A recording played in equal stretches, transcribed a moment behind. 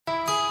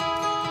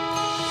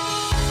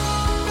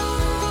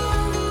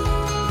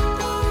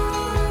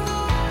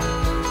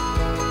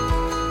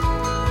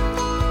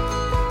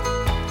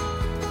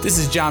This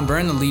is John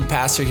Byrne, the lead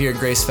pastor here at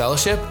Grace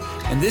Fellowship,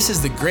 and this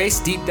is the Grace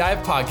Deep Dive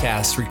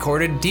podcast,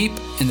 recorded deep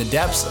in the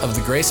depths of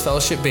the Grace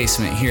Fellowship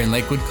basement here in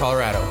Lakewood,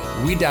 Colorado.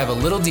 We dive a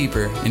little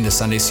deeper into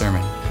Sunday's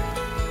sermon.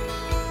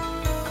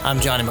 I'm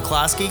Johnny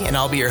McCloskey, and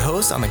I'll be your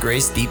host on the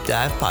Grace Deep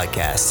Dive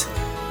podcast.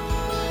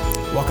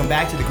 Welcome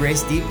back to the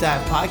Grace Deep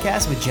Dive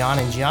podcast with John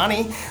and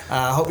Johnny.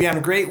 Hope you're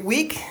having a great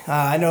week.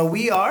 I know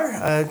we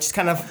are. Just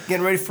kind of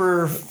getting ready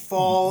for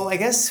fall, I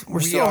guess.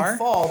 We're still in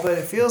fall, but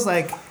it feels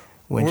like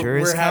winter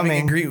is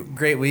coming. We're having a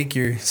great week.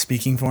 You're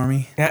speaking for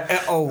me.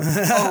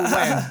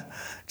 When?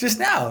 Just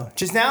now.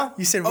 Just now?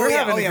 You said we're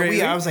having a great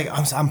week. I was like,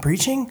 I'm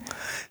preaching?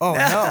 Oh,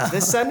 no.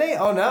 This Sunday?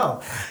 Oh,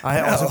 no.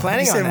 I wasn't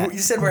planning on that. You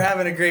said we're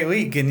having a great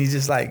week, and you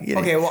just like, you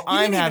okay, well, you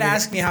didn't even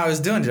ask me how I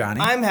was doing,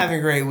 Johnny. I'm having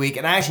a great week,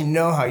 and I actually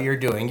know how you're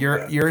doing.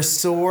 You're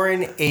sore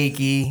and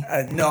achy.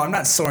 No, I'm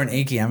not sore and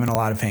achy. I'm in a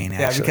lot of pain,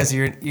 actually.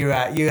 Yeah,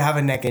 because you have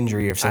a neck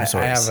injury of some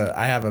sort.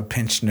 I have a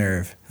pinched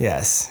nerve.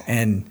 Yes.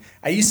 And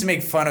I used to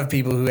make fun of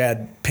people who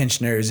had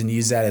pinched nerves and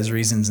use that as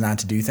reasons not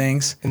to do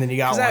things. And then you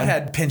got one. Because I've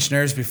had pinched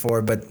nerves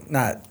before, but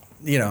not,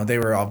 they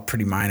were all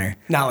pretty minor.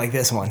 Not like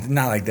this one.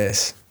 Not like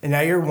this. And now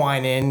you're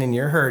whining and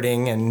you're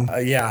hurting and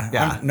yeah.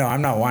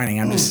 I'm not whining.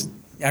 I'm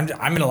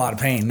in a lot of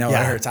pain. No, It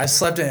hurts. I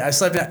slept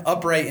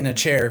upright in a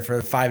chair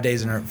for 5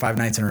 nights in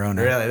a row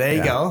now. Really? There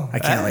you go. I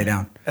can't lay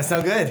down. That's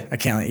no good. I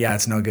can't. Yeah,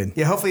 it's no good.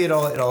 Yeah, hopefully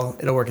it'll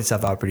work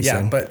itself out pretty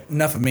soon. Yeah, but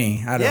enough of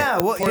me.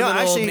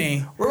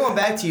 Actually, we're going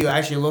back to you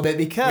actually a little bit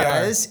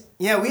because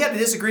we had a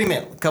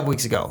disagreement a couple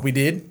weeks ago. We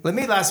did?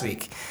 Last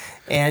week.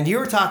 And you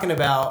were talking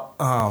about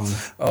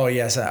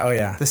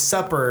the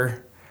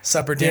supper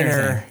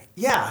dinner thing.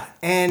 Yeah,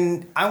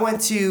 and I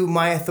went to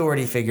my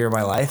authority figure in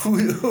my life.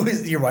 Who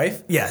is your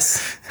wife?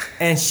 Yes.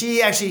 And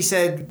she actually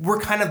said, we're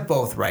kind of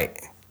both right.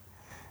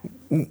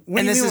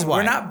 This is why.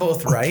 We're not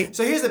both right.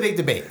 So here's the big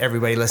debate,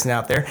 everybody listening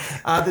out there.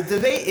 The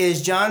debate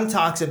is John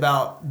talks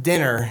about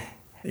dinner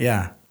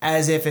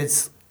as if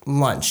it's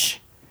lunch.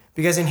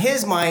 Because in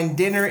his mind,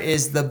 dinner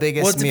is the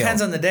biggest meal. Well, it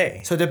depends on the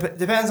day. So it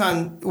depends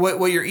on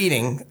what you're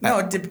eating. No,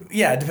 it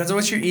depends on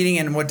what you're eating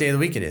and what day of the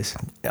week it is.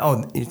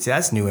 Oh,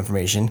 that's new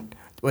information.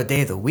 What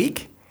day of the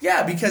week?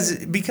 Yeah, because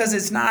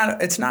it's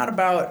not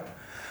about.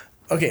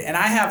 Okay, and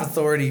I have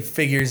authority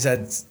figures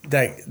that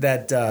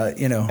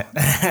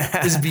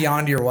is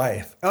beyond your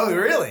wife. Oh,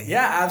 really?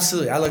 Yeah,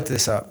 absolutely. I looked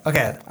this up.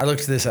 Okay. I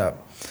looked this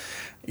up.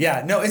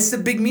 Yeah, no, it's the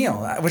big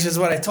meal, which is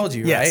what I told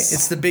you, right?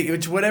 It's the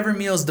big, whatever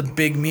meal is the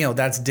big meal,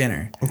 that's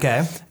dinner.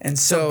 Okay. And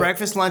so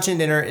breakfast, lunch, and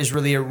dinner is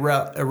really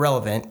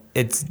irrelevant.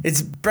 It's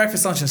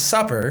breakfast, lunch, and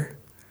supper.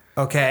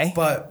 Okay.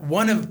 But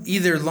one of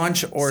either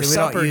lunch or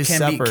supper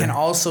can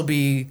also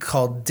be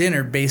called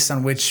dinner based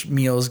on which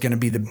meal is going to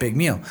be the big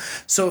meal.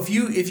 So if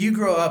you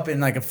grow up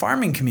in like a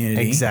farming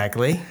community,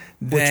 exactly,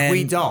 which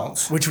we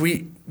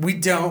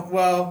don't.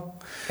 Well,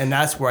 and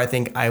that's where I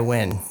think I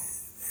win.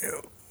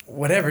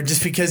 Whatever,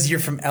 just because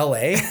you're from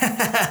LA.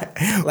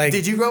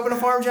 Did you grow up in a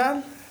farm,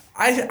 John?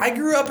 I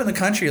grew up in the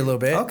country a little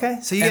bit. Okay,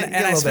 so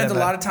I spent a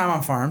lot of time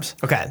on farms.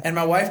 Okay, and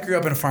my wife grew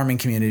up in a farming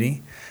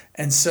community,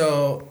 and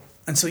so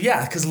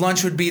yeah, because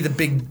lunch would be the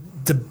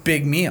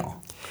big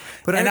meal.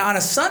 But on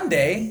a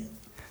Sunday,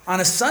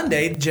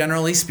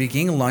 generally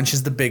speaking, lunch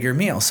is the bigger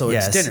meal. So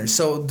it's dinner.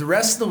 So the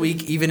rest of the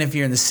week, even if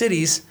you're in the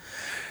cities,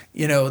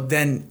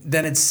 then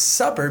it's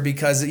supper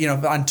because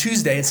on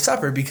Tuesday it's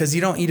supper because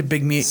you don't eat a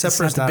big meal.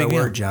 Supper is not a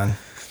word, John.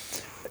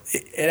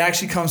 It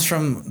actually comes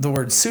from the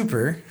word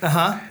super.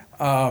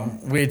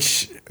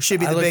 Which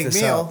should be the big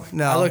meal.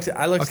 No,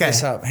 I looked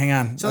this up. Hang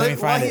on. So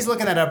while he's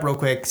looking that up real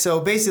quick, so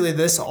basically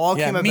this all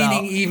came about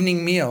meaning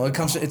evening meal.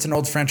 It's an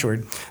old French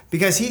word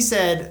because he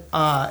said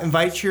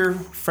invite your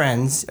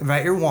friends,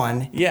 invite your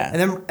one, and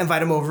then invite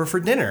them over for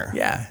dinner.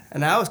 Yeah,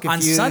 and I was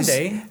confused on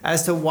Sunday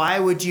as to why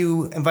would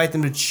you invite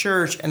them to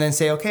church and then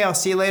say, okay, I'll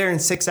see you later in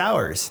 6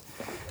 hours.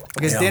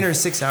 Because dinner is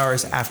 6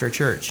 hours after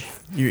church.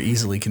 You're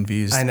easily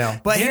confused. I know.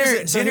 But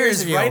dinner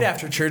is right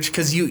after church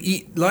because you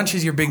eat lunch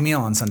is your big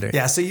meal on Sunday.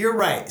 Yeah, so you're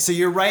right. So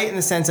you're right in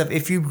the sense of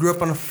if you grew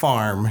up on a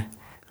farm,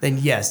 then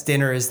yes,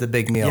 dinner is the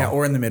big meal. Yeah,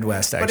 or in the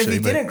Midwest, actually. But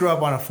if you didn't grow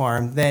up on a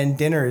farm, then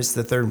dinner is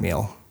the third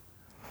meal.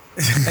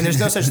 And there's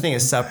no such thing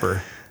as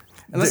supper.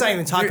 And let's not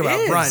even talk about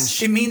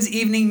brunch. It means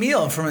evening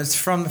meal.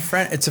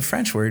 It's a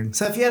French word.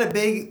 So if you had a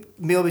big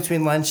meal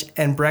between lunch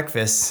and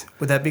breakfast,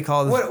 would that be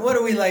called? What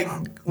do we like?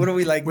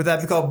 Would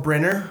that be called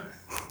Brenner?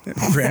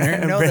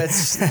 Brenner? No,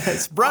 that's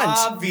brunch.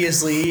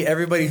 Obviously,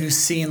 everybody who's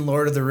seen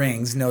Lord of the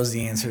Rings knows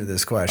the answer to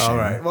this question. All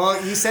right.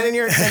 Well, you send in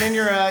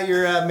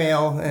your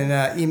mail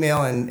and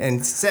email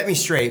and set me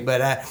straight.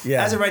 But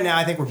as of right now,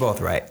 I think we're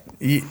both right.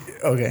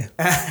 Okay.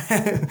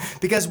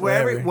 Because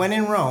when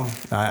in Rome,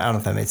 I don't know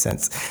if that made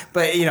sense,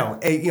 but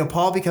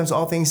Paul becomes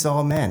all things to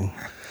all men,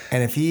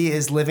 and if he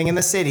is living in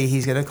the city,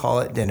 he's going to call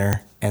it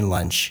dinner and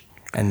lunch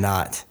and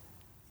not.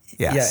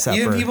 Supper.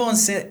 Even people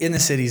in the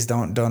cities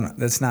don't.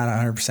 That's not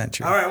 100%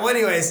 true. All right. Well,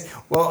 anyways,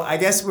 I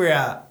guess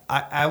we're.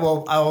 I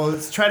will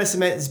try to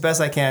submit as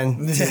best I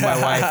can to my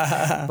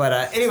wife.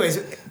 But anyways,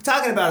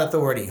 talking about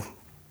authority,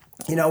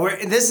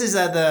 this is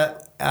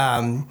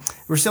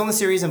we're still in the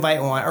series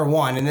Invite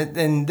One,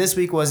 and this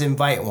week was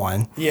Invite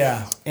One.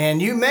 Yeah.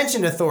 And you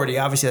mentioned authority.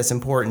 Obviously, that's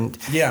important.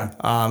 Yeah.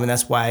 And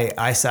that's why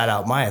I sat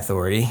out my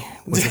authority,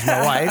 which is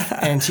my wife,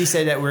 and she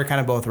said that we're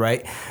kind of both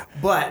right.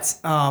 But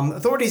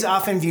authority is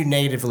often viewed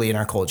negatively in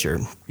our culture.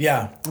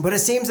 Yeah. But it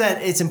seems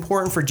that it's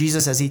important for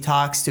Jesus as he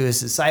talks to his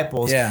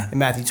disciples in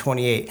Matthew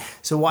 28.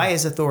 So why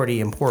is authority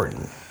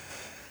important?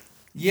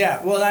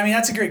 Yeah, well, I mean,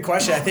 that's a great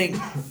question. I think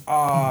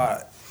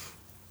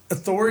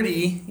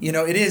authority,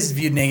 it is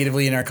viewed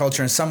negatively in our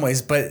culture in some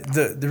ways, but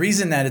the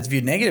reason that it's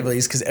viewed negatively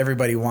is because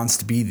everybody wants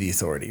to be the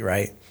authority,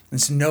 right? And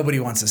so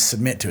nobody wants to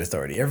submit to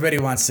authority. Everybody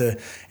wants to,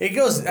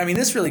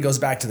 this really goes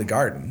back to the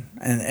garden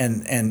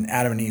and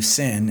Adam and Eve's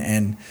sin,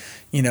 and,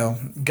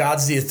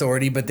 God's the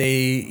authority, but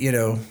they,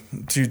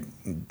 through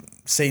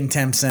Satan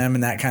tempts them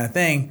and that kind of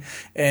thing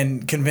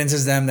and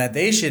convinces them that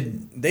they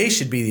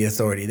should be the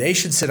authority. They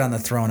should sit on the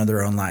throne of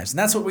their own lives. And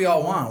that's what we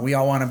all want. We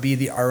all want to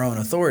be our own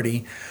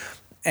authority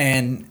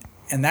and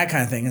that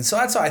kind of thing. And so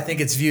that's why I think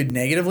it's viewed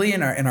negatively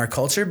in our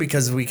culture,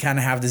 because we kind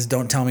of have this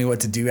don't tell me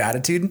what to do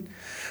attitude.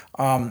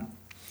 But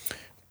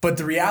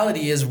the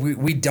reality is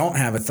we don't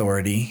have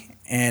authority,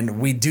 and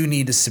we do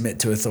need to submit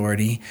to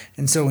authority.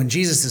 And so when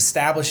Jesus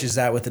establishes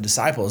that with the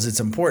disciples, it's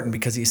important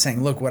because he's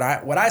saying, look, what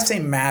I say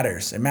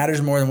matters. It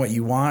matters more than what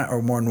you want,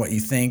 or more than what you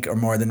think, or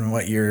more than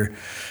what your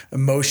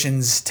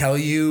emotions tell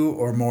you,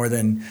 or more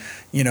than,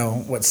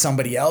 what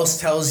somebody else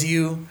tells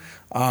you.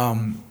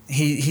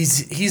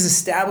 He's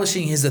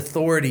establishing his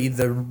authority,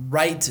 the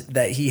right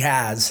that he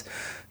has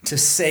to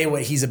say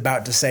what he's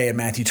about to say in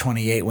Matthew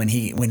 28 when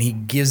he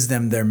gives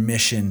them their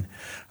mission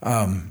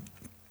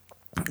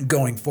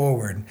going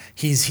forward.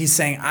 He's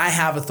saying, I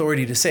have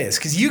authority to say this.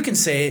 Because you can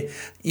say,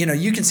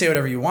 you can say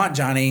whatever you want,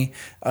 Johnny.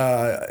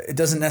 It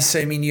doesn't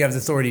necessarily mean you have the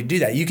authority to do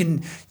that.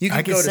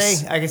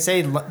 I could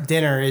say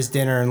dinner is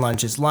dinner and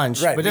lunch is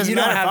lunch. Right, but it doesn't you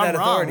don't matter have if that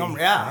I'm authority. Wrong.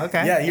 Yeah,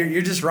 okay. Yeah,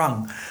 you're just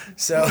wrong.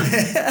 So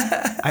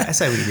I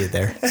say what you did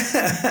there.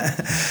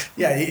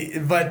 Yeah,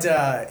 but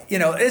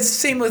it's the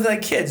same with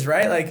like kids,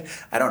 right? Like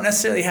I don't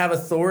necessarily have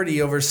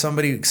authority over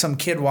some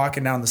kid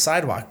walking down the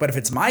sidewalk, but if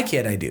it's my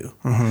kid, I do.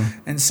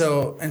 Mm-hmm. And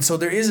so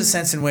there is a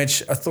sense in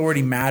which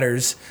authority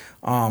matters,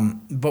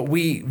 but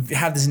we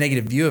have this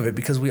negative view of it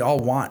because we all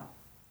want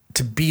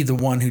to be the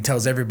one who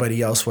tells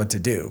everybody else what to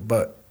do,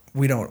 but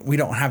we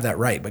don't have that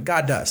right, but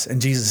God does,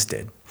 and Jesus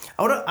did.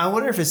 I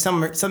wonder if it's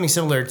something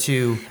similar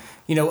to,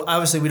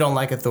 obviously we don't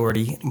like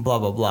authority, blah,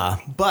 blah, blah.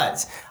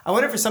 But I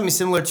wonder if it's something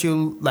similar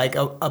to like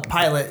a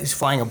pilot is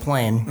flying a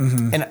plane,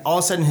 mm-hmm. and all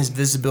of a sudden his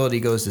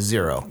visibility goes to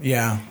zero.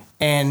 Yeah.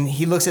 And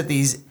he looks at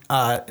these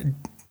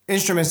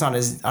instruments on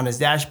his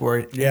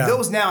dashboard. Yeah.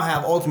 Those now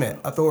have ultimate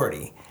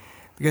authority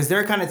because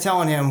they're kind of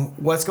telling him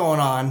what's going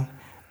on,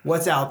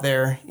 what's out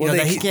there,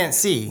 that he can't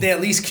see. They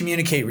at least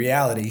communicate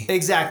reality.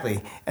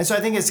 Exactly. And so I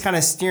think it's kind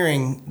of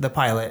steering the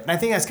pilot. And I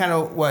think that's kind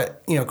of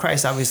what,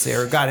 Christ obviously,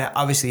 or God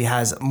obviously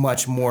has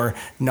much more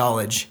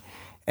knowledge.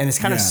 And it's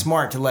kind of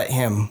smart to let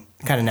him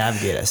kind of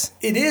navigate us.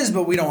 It is,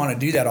 but we don't want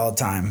to do that all the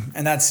time.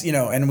 And that's, like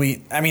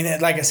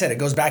I said, it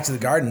goes back to the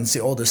garden. It's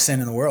the oldest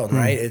sin in the world,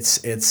 right? It's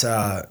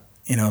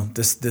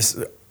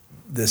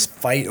this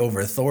fight over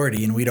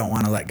authority, and we don't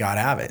want to let God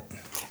have it.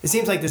 It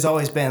seems like there's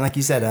always been, like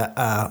you said,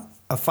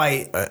 a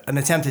fight, an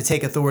attempt to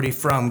take authority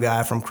from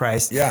God, from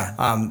Christ.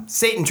 Yeah.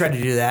 Satan tried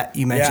to do that.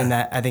 You mentioned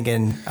that, I think,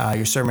 in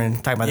your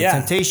sermon, talking about the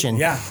temptation.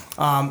 Yeah.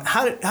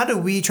 How do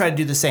we try to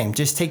do the same?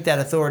 Just take that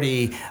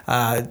authority,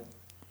 go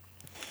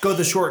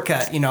the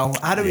shortcut.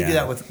 How do we do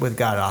that with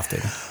God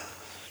often?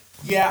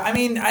 Yeah, I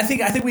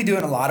think we do it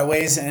in a lot of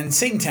ways, and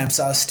Satan tempts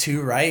us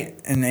too, right?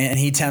 And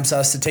he tempts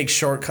us to take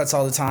shortcuts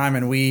all the time,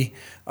 and we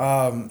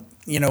tend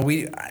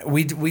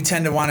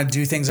to want to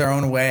do things our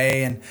own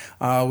way,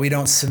 and we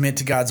don't submit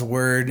to God's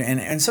word,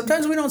 and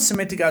sometimes we don't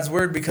submit to God's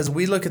word because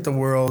we look at the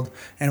world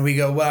and we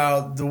go,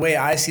 well, the way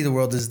I see the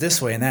world is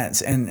this way,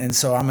 and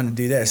so I'm going to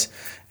do this.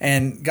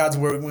 And God's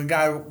word, when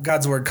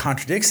God's word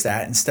contradicts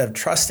that, instead of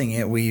trusting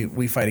it,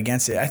 we fight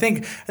against it. I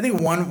think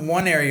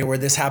one area where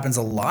this happens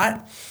a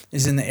lot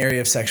is in the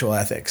area of sexual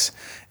ethics,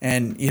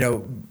 and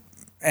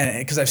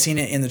because I've seen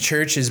it in the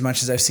church as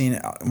much as I've seen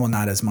it, well,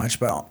 not as much,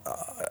 but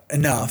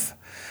enough.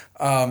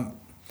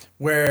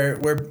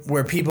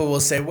 Where people will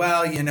say,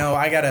 well,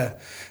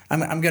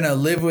 I'm gonna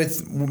live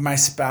with my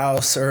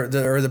spouse or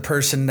the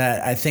person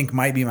that I think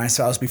might be my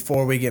spouse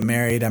before we get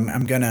married.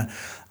 I'm gonna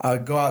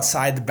go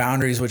outside the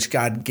boundaries which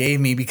God gave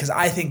me because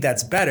I think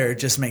that's better. It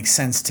just makes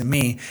sense to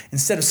me,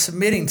 instead of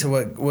submitting to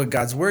what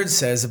God's word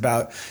says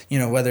about,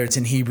 whether it's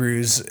in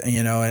Hebrews,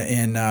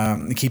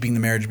 in keeping the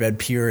marriage bed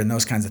pure and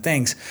those kinds of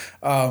things.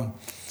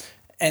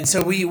 And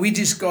so we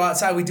just go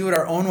outside. We do it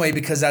our own way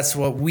because that's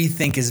what we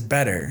think is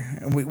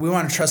better. We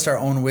want to trust our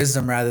own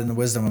wisdom rather than the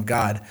wisdom of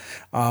God.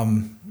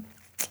 And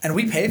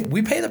we pay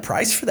the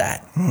price for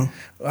that.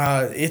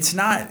 Mm-hmm. It's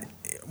not.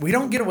 We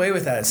don't get away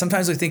with that.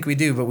 Sometimes we think we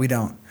do, but we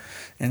don't.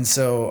 And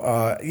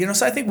so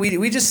so I think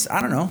we just,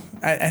 I don't know.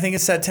 I think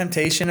it's that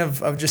temptation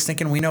of just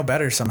thinking we know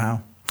better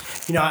somehow.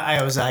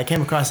 I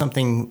came across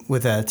something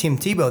with Tim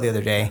Tebow the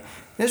other day.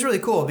 It was really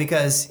cool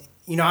because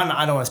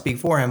I don't want to speak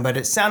for him, but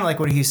it sounded like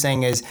what he's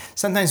saying is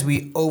sometimes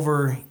we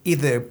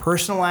either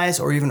personalize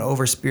or even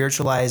over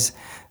spiritualize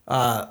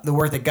the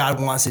work that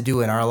God wants to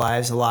do in our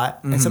lives a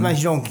lot. And sometimes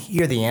you don't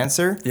hear the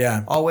answer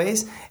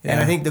always. And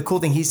I think the cool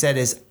thing he said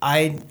is,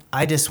 I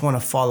just want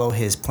to follow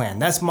his plan.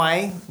 That's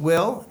my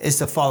will, is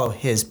to follow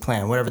his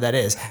plan, whatever that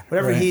is.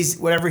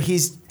 Whatever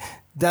he's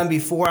done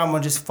before, I'm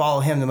going to just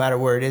follow him no matter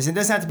where it is. It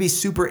doesn't have to be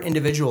super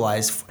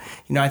individualized.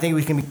 I think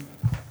we can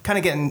kind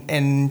of get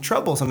in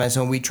trouble sometimes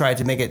when we try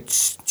to make it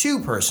too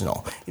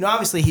personal.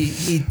 Obviously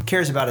he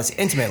cares about us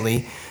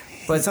intimately,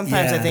 but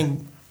sometimes I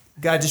think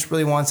God just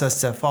really wants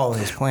us to follow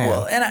his plan.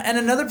 Well, and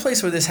another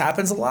place where this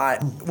happens a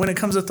lot when it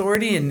comes to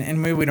authority, and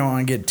maybe we don't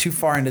want to get too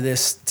far into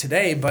this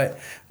today, but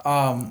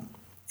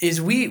is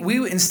we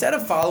instead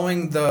of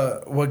following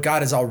what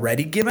God has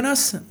already given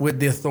us with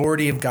the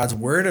authority of God's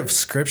word, of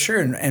scripture,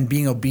 and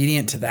being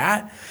obedient to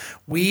that,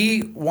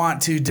 we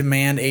want to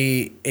demand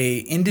a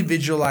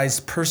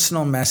individualized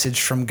personal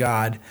message from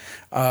God,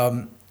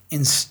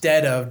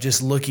 instead of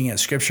just looking at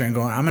scripture and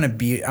going, I'm going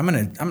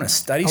to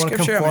study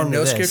scripture, I'm going to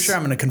know scripture,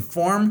 I'm going to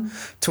conform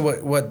to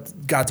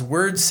what God's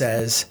word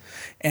says.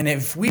 And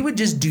if we would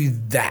just do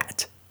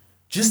that,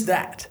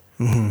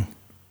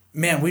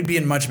 man, we'd be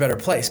in a much better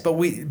place.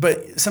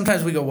 But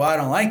sometimes we go, well, I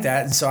don't like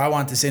that, and so I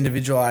want this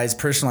individualized,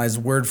 personalized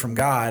word from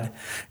God,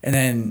 and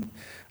then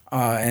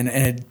and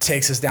it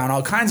takes us down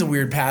all kinds of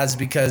weird paths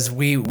because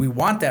we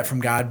want that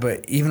from God,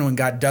 but even when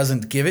God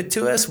doesn't give it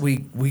to us, we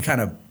kind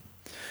of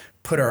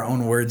put our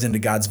own words into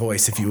God's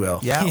voice, if you will.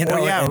 Yeah,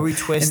 or we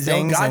twist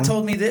things. God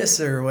told me this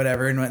or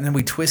whatever, and then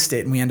we twist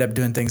it, and we end up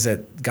doing things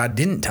that God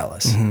didn't tell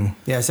us. Mm-hmm.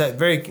 Yeah, so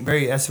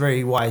that's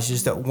very wise. You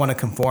just don't want to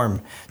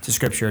conform to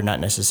Scripture, not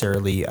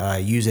necessarily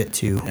use it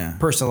to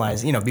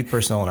personalize, be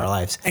personal in our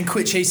lives. And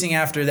quit chasing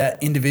after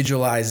that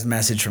individualized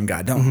message from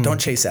God.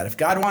 Don't chase that. If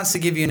God wants to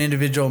give you an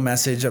individual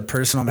message, a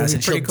personal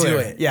message, He'll do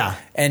it. Yeah,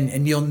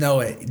 and you'll know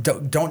it.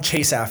 Don't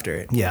chase after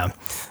it. Yeah.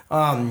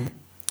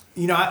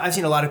 I've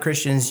seen a lot of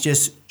Christians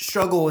just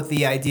struggle with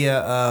the idea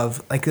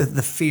of like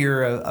the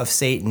fear of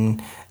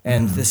Satan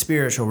and the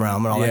spiritual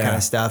realm and all that kind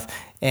of stuff.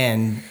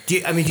 And do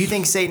you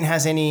think Satan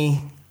has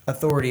any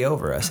authority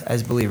over us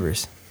as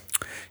believers?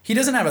 He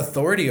doesn't have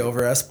authority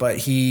over us, but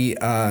he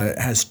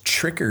has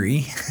trickery.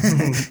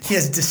 He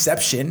has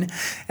deception,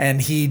 and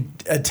he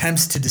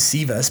attempts to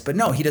deceive us. But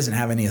no, he doesn't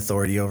have any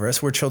authority over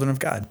us. We're children of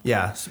God.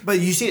 Yeah, but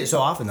you see it so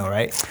often, though,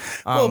 right?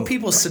 Well,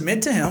 people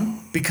submit to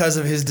him because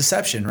of his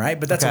deception, right?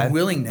 But that's a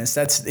willingness.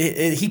 That's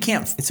it, he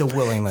can't. It's a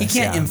willingness. He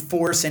can't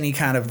enforce any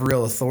kind of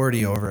real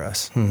authority over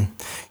us.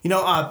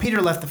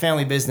 Peter left the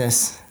family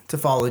business to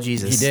follow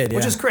Jesus. He did,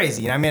 which is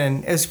crazy.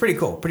 It was pretty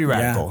cool, pretty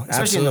radical,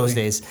 especially in those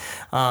days.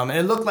 And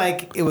it looked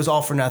like it was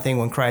all for nothing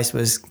when Christ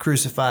was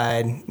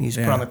crucified. He was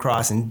put on the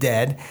cross and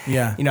dead.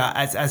 Yeah.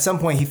 At some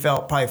point he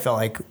probably felt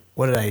like,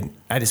 what did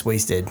I just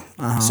wasted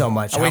so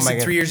much. I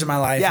wasted 3 years of my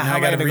life. Yeah, now I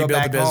got to rebuild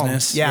the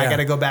business. Yeah, I got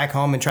to go back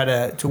home and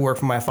try to work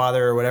for my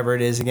Father or whatever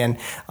it is again.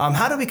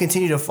 How do we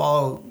continue to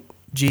follow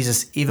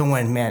Jesus even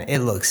when, man, it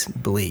looks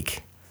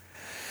bleak?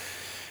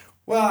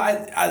 Well,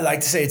 I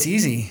like to say it's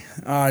easy.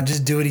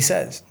 Just do what he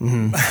says.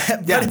 Mm-hmm.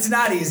 But it's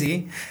not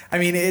easy. I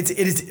mean, it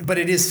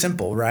is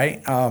simple,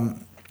 right?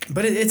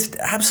 But it's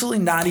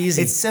absolutely not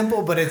easy. It's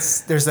simple, but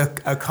there's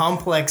a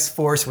complex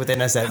force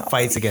within us that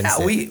fights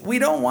against it. We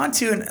don't want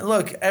to. And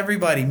look,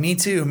 everybody, me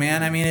too,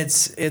 man. I mean,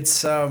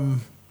 it's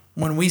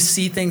when we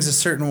see things a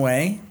certain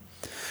way,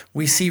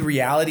 we see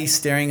reality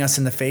staring us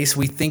in the face.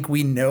 We think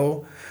we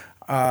know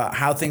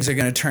how things are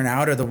going to turn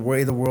out, or the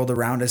way the world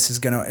around us is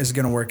going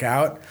to work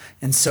out,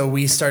 and so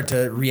we start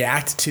to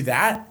react to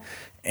that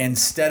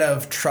instead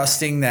of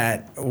trusting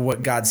that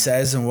what God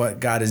says and what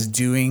God is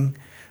doing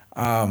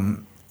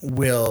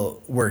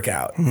will work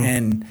out.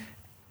 Mm-hmm.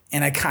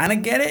 And I kind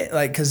of get it,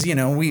 like, because we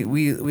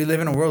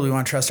live in a world, we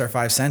want to trust our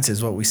five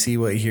senses, what we see,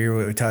 what we hear,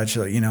 what we touch,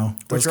 which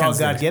are all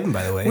God given,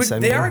 by the way.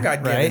 They are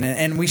God given, right?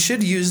 and we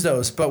should use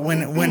those. But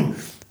when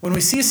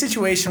we see a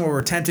situation where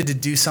we're tempted to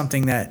do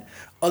something that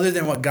other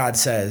than what God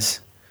says,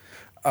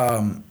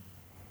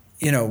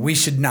 we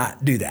should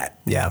not do that.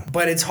 Yeah.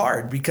 But it's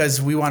hard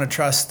because we want to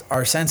trust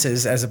our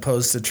senses as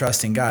opposed to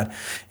trusting God.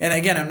 And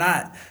again, I'm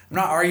not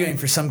arguing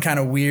for some kind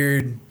of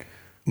weird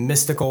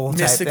mystical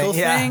thing.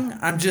 Yeah.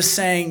 I'm just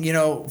saying,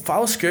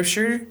 follow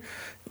Scripture.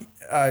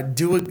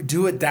 Do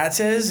what that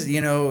says.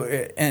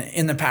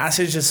 In the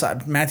passage, it's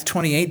Matthew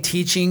 28,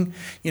 teaching.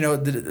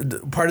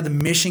 The part of the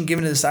mission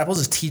given to the disciples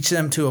is teach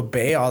them to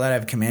obey all that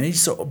I've commanded you.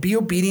 So be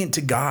obedient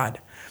to God.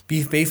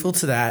 Be faithful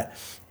to that.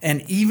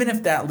 And even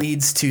if that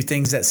leads to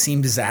things that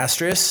seem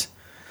disastrous,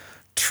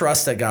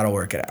 trust that God will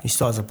work it out. He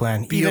still has a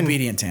plan. Be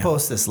obedient to him.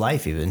 Post this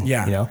life even.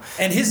 Yeah.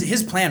 And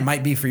his plan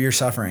might be for your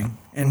suffering.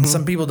 And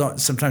sometimes people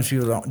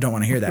don't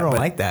want to hear that. They don't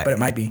like that. But it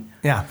might be.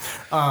 Yeah.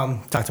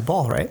 Talk to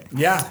Paul, right?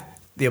 Yeah.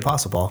 The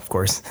Apostle Paul, of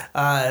course.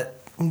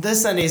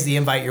 This Sunday is the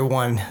Invite Your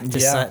One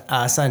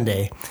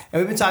Sunday.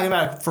 And we've been talking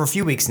about it for a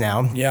few weeks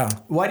now. Yeah.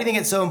 Why do you think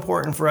it's so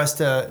important for us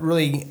to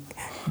really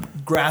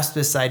grasp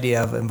this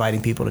idea of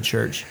inviting people to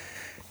church?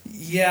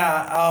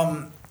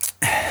 Yeah.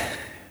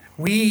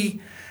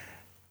 We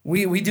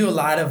We do a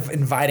lot of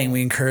inviting.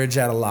 We encourage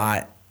that a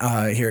lot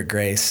here at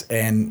Grace,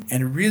 and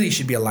it really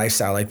should be a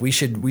lifestyle. Like we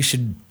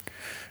should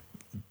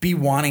be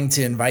wanting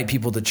to invite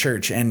people to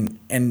church, and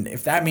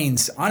if that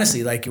means,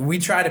 honestly, like we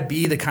try to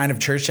be the kind of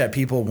church that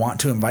people want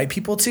to invite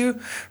people to,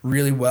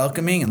 really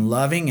welcoming and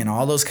loving and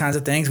all those kinds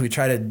of things. We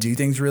try to do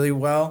things really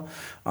well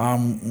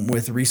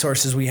with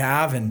resources we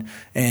have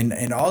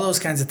and all those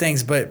kinds of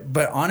things.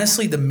 But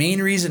honestly, the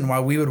main reason why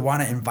we would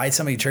want to invite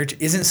somebody to church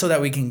isn't so that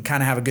we can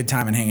kind of have a good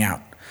time and hang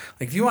out.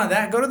 Like if you want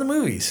that, go to the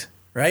movies,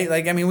 right?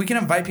 Like, I mean, we can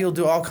invite people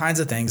to do all kinds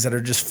of things that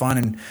are just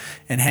fun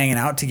and hanging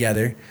out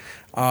together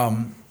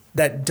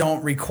that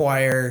don't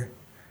require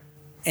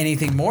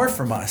anything more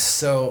from us.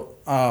 So,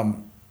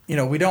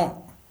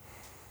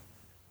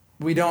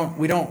 we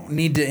don't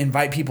need to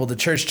invite people to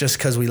church just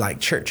because we like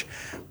church.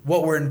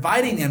 What we're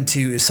inviting them to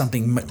is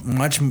something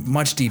much,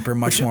 much deeper,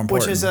 much more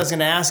important. Which is what I was going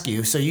to ask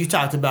you. So you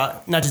talked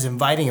about not just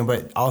inviting them,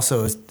 but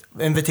also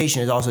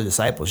invitation is also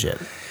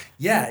discipleship.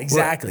 Yeah,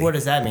 exactly. What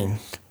does that mean?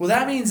 Well,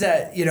 that means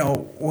that,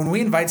 when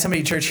we invite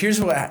somebody to church, here's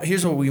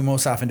what we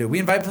most often do. We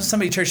invite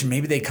somebody to church and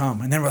maybe they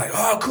come, and then we're like,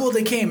 oh, cool,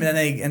 they came, and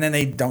then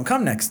they don't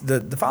come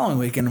the following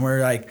week, and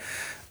we're like,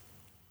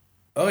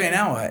 okay,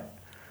 now what?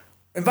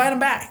 Invite them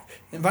back.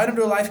 Invite them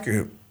to a life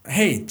group.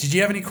 Hey, did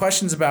you have any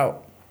questions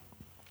about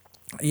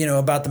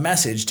the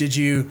message? Did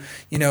you,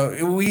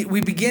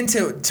 we begin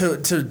to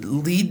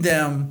lead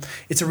them.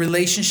 It's a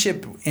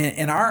relationship,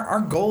 and our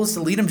goal is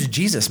to lead them to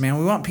Jesus, man.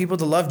 We want people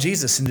to love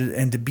Jesus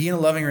and to be in a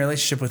loving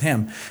relationship with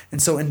him.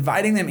 And so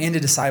inviting them into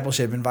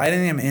discipleship,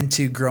 inviting them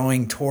into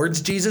growing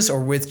towards Jesus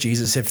or with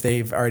Jesus if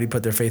they've already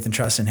put their faith and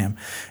trust in him.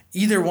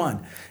 Either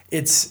one.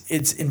 It's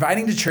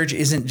inviting to church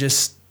isn't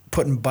just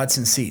putting butts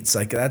in seats.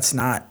 Like that's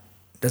not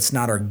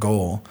our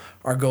goal.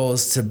 Our goal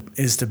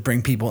is to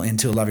bring people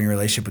into a loving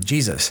relationship with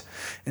Jesus.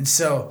 And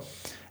so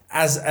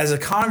as a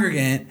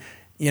congregant,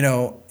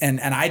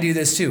 and I do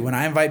this too. When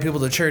I invite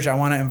people to church, I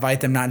want to invite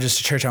them not just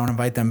to church, I want to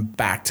invite them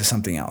back to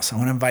something else. I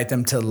want to invite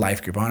them to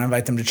life group. I want to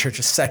invite them to church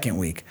a second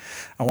week.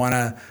 I want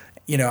to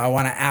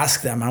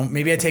ask them.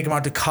 Maybe I take them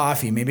out to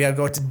coffee. Maybe I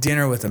go out to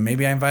dinner with them.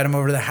 Maybe I invite them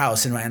over to the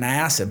house and I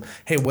ask them,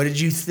 hey, what did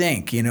you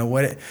think?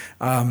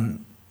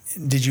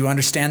 Did you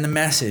understand the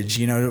message?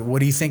 What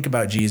do you think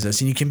about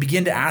Jesus? And you can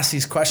begin to ask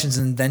these questions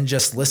and then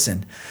just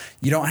listen.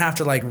 You don't have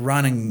to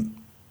run and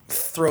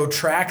throw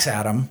tracts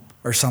at them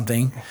or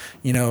something,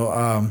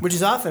 Which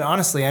is often,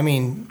 honestly, I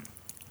mean,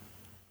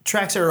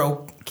 tracts are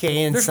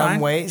okay in some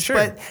ways, sure.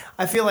 But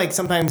I feel like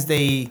sometimes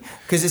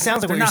because it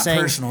sounds like they're what you're not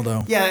saying. Personal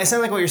though. Yeah, it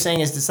sounds like what you're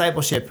saying is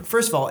discipleship.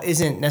 First of all,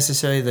 isn't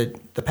necessarily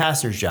the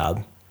pastor's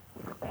job.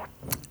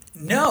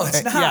 No,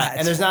 it's not. Yeah,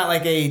 and there's not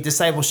like a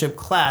discipleship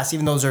class,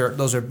 even those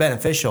are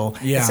beneficial.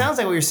 Yeah. It sounds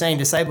like what you're saying,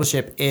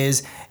 discipleship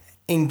is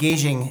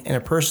engaging in a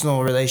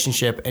personal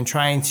relationship and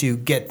trying to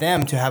get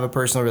them to have a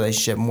personal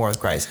relationship more with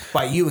Christ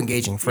by you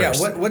engaging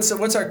first. Yeah,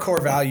 what's our core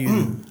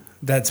value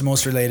that's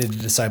most related to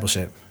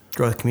discipleship?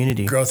 Growth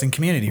community,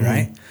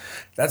 right?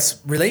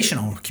 That's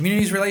relational.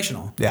 Community is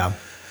relational. Yeah.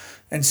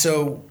 And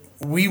so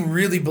we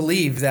really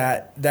believe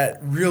that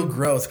real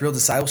growth, real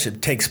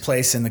discipleship takes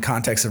place in the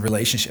context of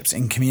relationships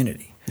in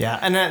community. Yeah,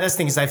 and that's the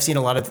thing is I've seen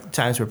a lot of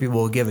times where people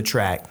will give a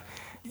tract,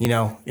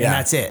 and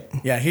that's it.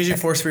 Yeah, here's your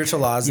 4 spiritual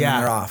laws, and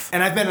then they're off.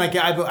 And I've been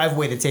I've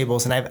waited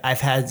tables, and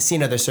I've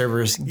seen other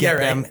servers get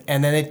them,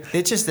 and then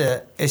it's just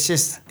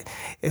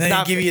and then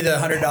not give you the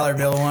 $100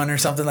 bill one or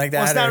something like that.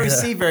 Well, it's not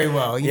received very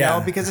well, you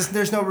know, because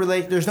there's no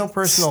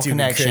personal Stupid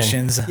connection.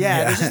 Christians.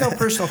 Yeah, there's just no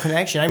personal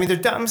connection. I mean,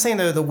 I'm saying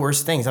they're the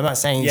worst things. I'm not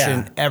saying you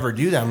shouldn't ever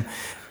do them,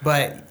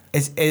 but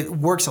it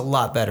works a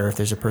lot better if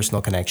there's a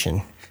personal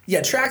connection.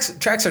 Yeah,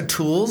 tracks are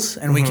tools,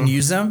 and we can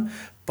use them,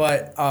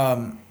 but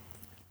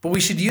we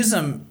should use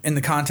them in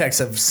the context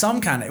of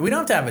some kind of. We don't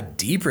have to have a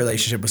deep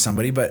relationship with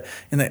somebody, but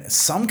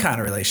some kind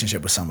of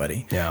relationship with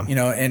somebody. Yeah.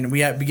 And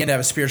we begin to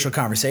have a spiritual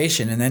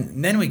conversation,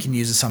 and then we can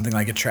use something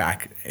like a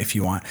track if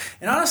you want.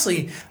 And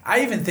honestly,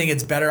 I even think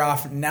it's better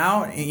off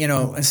now.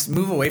 Let's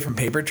move away from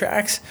paper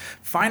tracks.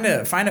 Find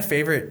a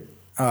favorite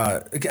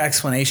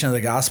explanation of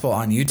the gospel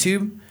on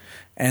YouTube.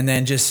 And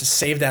then just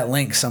save that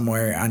link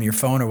somewhere on your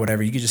phone or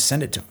whatever. You can just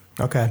send it to them.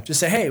 Okay.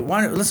 Just say, hey,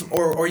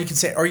 or you can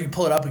say, or you can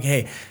pull it up and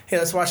hey,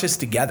 let's watch this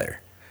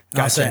together.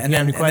 Gotcha. And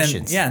then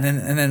questions. And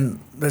then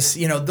this,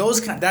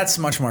 that's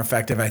much more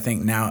effective, I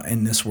think, now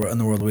in this world, in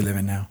the world we live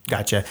in now.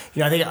 Gotcha.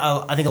 I think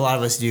a lot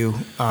of us do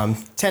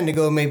tend to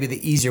go maybe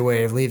the easier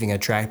way of leaving a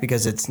track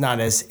because it's not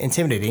as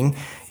intimidating.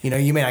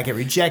 You may not get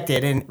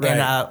rejected, and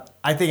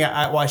I think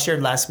I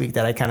shared last week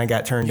that I kind of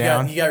got turned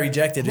down. You got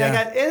rejected.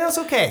 Yeah, it was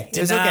okay. It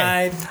was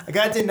okay. I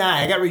got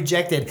denied. I got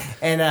rejected,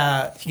 and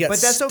but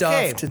that's stuffed.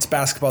 okay. It's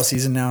basketball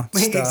season now.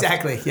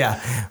 Exactly. Yeah.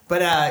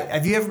 But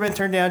have you ever been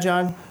turned down,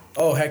 John?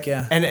 Oh, heck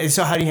yeah. And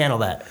so how do you handle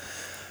that?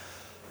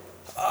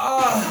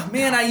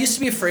 Man, I used to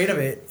be afraid of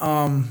it.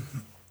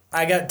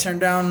 I got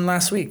turned down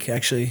last week,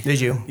 actually. Did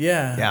you?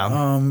 Yeah.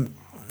 Yeah.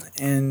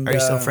 And are you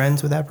still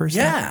friends with that person?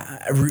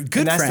 Yeah. Good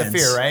and that's friends. The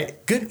fear,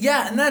 right? Good.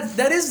 Yeah. And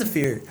that is the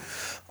fear.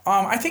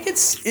 I think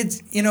it's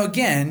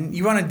again,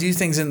 you want to do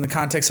things in the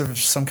context of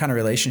some kind of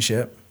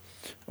relationship.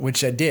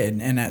 which I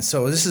did. And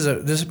so this is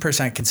a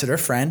person I consider a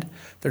friend.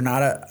 They're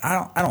not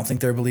I don't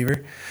think they're a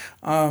believer.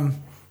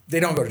 They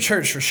don't go to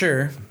church for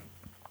sure.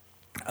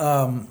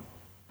 And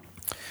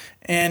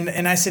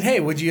I said, hey,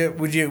 would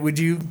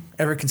you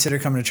ever consider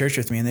coming to church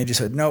with me? And they just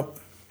said, nope.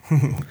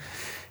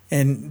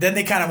 And then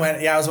they kind of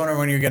went, yeah, I was wondering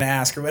when you were going to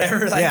ask or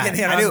whatever. Like, yeah,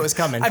 and, I knew it was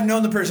coming. I've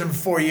known the person for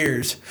 4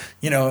 years,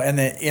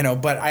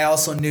 but I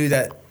also knew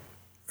that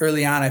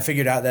early on I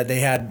figured out that they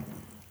had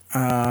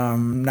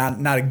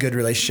not a good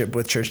relationship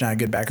with church, not a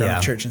good background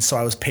with church. And so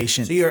I was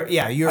patient. So you're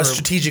I was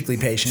strategically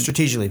patient.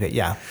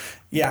 Yeah.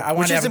 Yeah.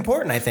 Which is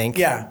important, I think.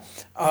 Yeah.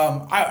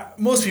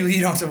 Most people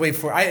you don't have to wait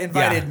for. I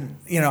invited,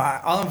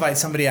 I'll invite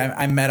somebody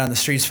I met on the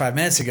streets 5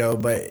 minutes ago,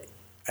 but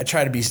I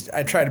try to be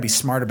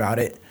smart about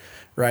it.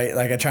 Right.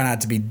 Like I try not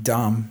to be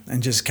dumb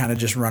and just kind of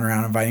just run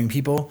around inviting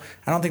people.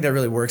 I don't think that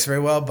really works very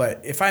well.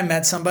 But if I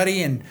met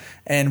somebody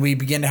and we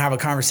begin to have a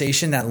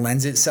conversation that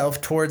lends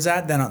itself towards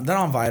that, then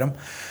I'll invite them.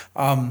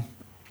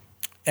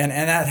 And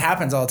that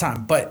happens all the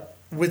time. But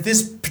with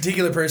this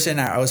particular person,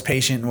 I was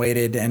patient and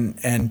waited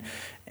and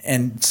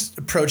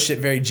approached it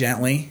very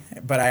gently.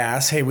 But I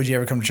asked, hey, would you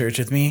ever come to church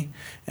with me?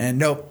 And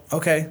nope.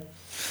 Okay.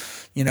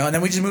 And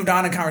then we just moved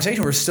on in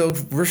conversation. We're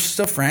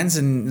still friends.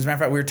 And as a matter of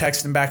fact, we were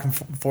texting back and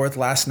forth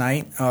last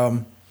night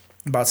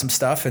about some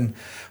stuff. And,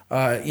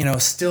 I'm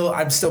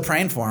still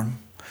praying for him.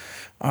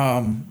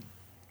 I've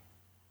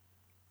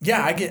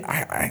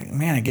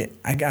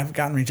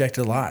gotten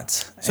rejected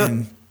lots.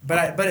 So,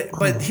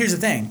 but here's the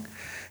thing.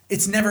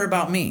 It's never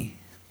about me.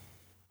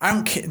 I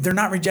don't care. They're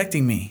not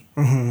rejecting me.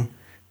 Mm-hmm.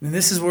 And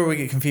this is where we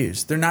get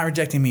confused. They're not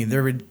rejecting me.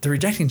 They're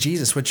rejecting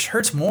Jesus, which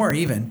hurts more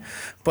even.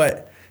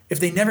 But if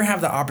they never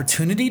have the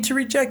opportunity to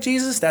reject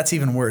Jesus, that's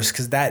even worse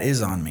because that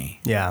is on me.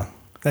 Yeah,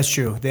 that's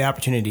true. The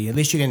opportunity. At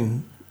least you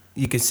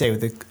can say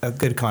with a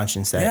good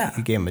conscience that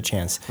you gave them a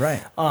chance.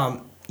 Right.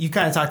 You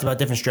kind of talked about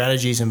different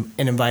strategies in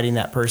inviting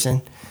that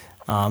person,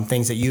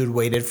 things that you had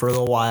waited for a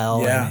little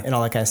while and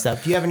all that kind of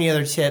stuff. Do you have any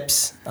other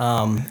tips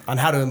on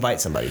how to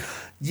invite somebody?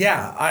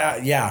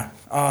 Yeah.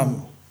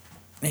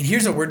 And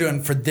here's what we're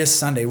doing for this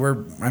Sunday. We're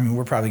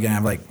probably gonna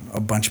have like a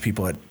bunch of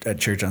people at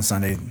church on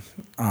Sunday,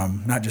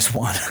 not just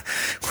one.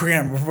 we're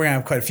gonna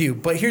have quite a few.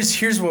 But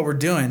here's what we're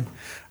doing,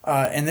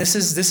 and this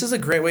is a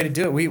great way to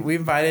do it. We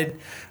invited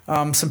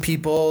some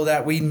people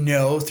that we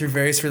know through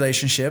various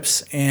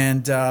relationships,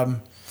 and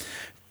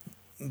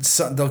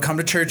so they'll come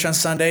to church on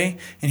Sunday.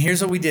 And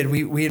here's what we did: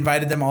 we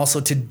invited them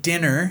also to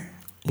dinner.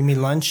 You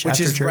mean lunch? Which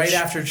after is church? right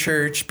after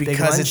church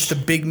because it's the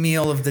big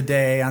meal of the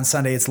day on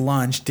Sunday. It's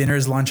lunch. Dinner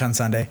is lunch on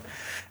Sunday.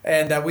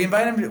 And we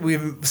invited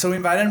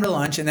them to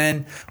lunch, and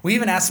then we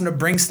even asked them to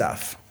bring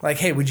stuff. Like,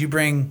 hey, would you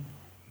bring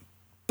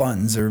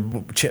buns or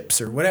chips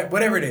or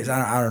whatever it is?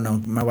 I don't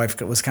know. My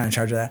wife was kind of in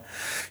charge of that.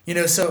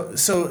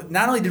 So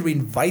not only did we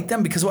invite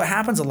them, because what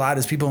happens a lot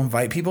is people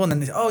invite people, and then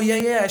they say, oh,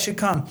 yeah, I should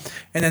come.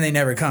 And then they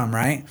never come,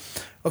 right?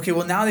 Okay,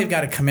 well, now they've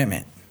got a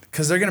commitment.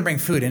 Because they're going to bring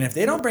food, and if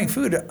they don't bring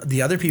food,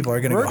 the other people are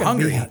going to go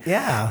hungry.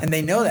 And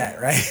they know that,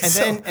 right?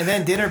 And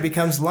then dinner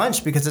becomes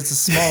lunch because it's a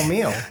small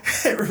meal.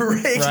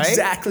 Right?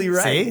 Exactly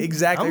right. See?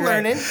 Exactly I'm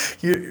right.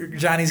 learning.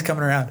 Johnny's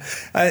coming around.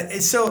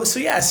 So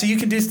you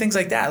can do things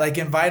like that, like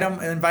invite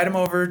them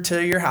over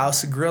to your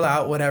house, grill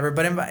out, whatever.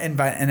 But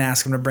invite and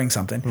ask them to bring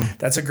something.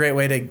 That's a great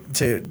way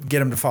to get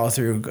them to follow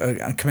through,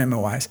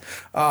 commitment wise.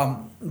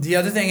 The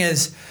other thing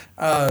is,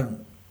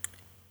 don't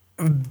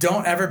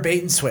ever bait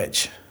and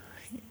switch.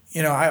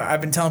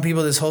 I've been telling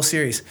people this whole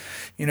series,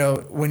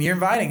 when you're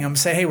inviting them,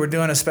 say, hey, we're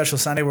doing a special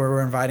Sunday where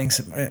we're inviting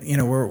some,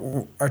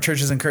 our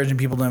church is encouraging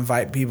people to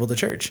invite people to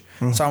church.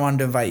 So I wanted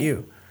to invite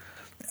you.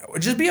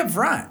 Just be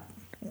upfront.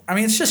 I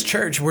mean, it's just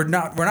church. We're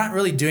not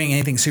really doing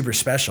anything super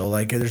special.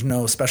 Like there's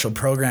no special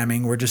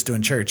programming. We're just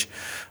doing church.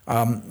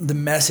 The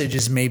message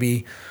is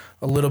maybe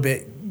a little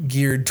bit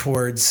geared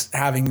towards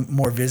having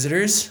more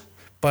visitors.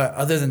 But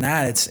other than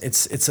that,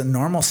 it's a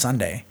normal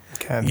Sunday.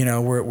 Okay.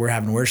 We're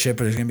having worship.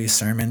 There's going to be a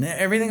sermon.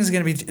 Everything's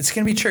going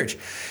to be church,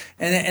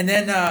 and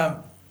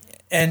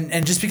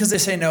then just because they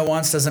say no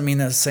once doesn't mean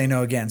they'll say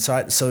no again.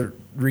 So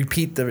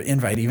repeat the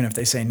invite even if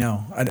they say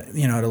no, at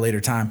a later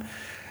time,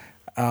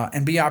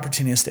 and be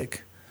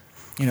opportunistic.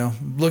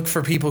 Look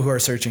for people who are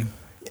searching.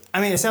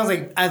 I mean, it sounds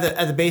like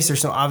at the base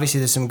there's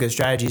some good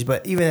strategies,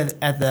 but even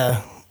at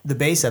the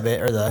base of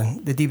it or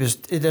the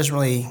deepest, it doesn't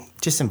really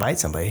just invite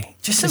somebody.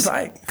 Just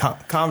invite.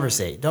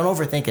 Conversate. Don't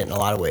overthink it in a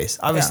lot of ways.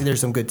 Obviously, there's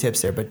some good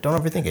tips there, but don't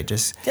overthink it.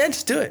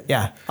 Just do it.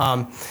 Yeah.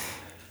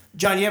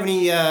 John, do you have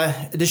any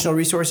additional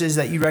resources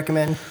that you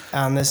recommend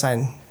on this side?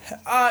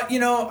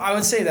 I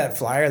would say that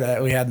flyer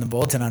that we had in the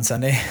bulletin on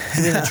Sunday.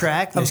 The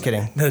track? Just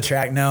kidding. The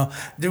track, no.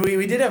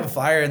 We did have a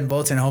flyer in the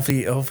bulletin.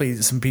 Hopefully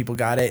some people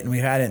got it, and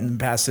we've had it in the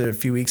past a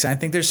few weeks. And I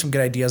think there's some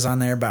good ideas on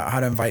there about how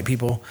to invite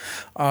people.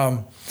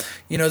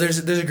 There's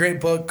a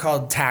great book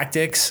called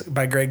Tactics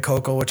by Greg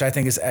Koukl, which I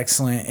think is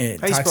excellent.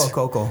 How do you spell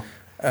Koukl?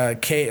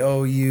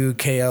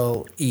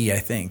 Koukle, I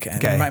think.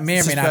 Okay. There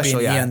may or may not be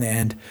an E on the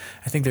end.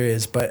 I think there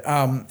is. But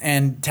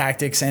and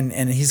Tactics, and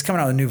he's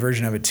coming out with a new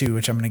version of it too,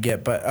 which I'm going to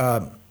get.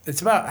 But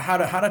it's about how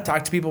to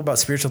talk to people about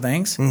spiritual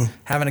things,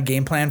 having a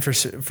game plan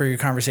for your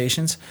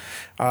conversations.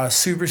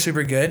 Super,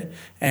 super good.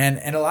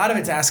 And a lot of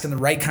it's asking the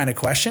right kind of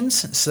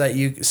questions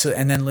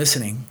and then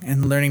listening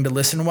and learning to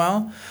listen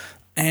well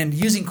and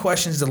using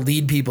questions to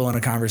lead people in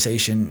a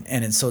conversation.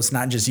 And so it's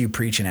not just you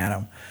preaching at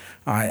them.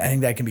 I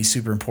think that can be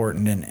super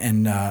important.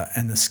 And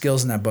the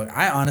skills in that book,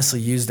 I honestly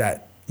use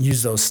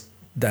those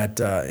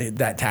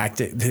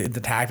tactics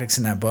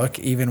in that book,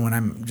 even when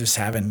I'm just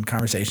having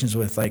conversations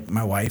with like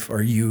my wife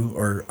or you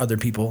or other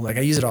people. Like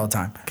I use it all the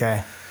time.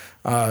 Okay.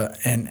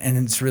 And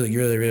it's really,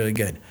 really, really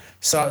good.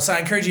 So I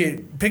encourage you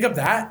to pick up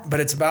that, but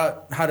it's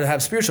about how to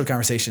have spiritual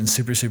conversations.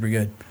 Super, super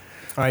good.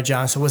 All right,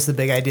 John. So what's the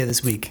big idea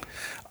this week?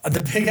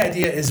 The big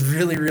idea is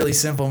really, really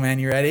simple, man.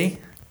 You ready?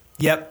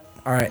 Yep.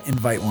 All right.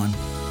 Invite one.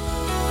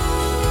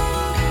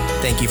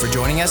 Thank you for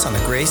joining us on the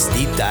Grace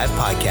Deep Dive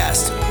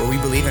Podcast, where we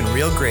believe in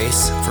real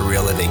grace for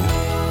real living.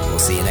 We'll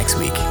see you next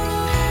week.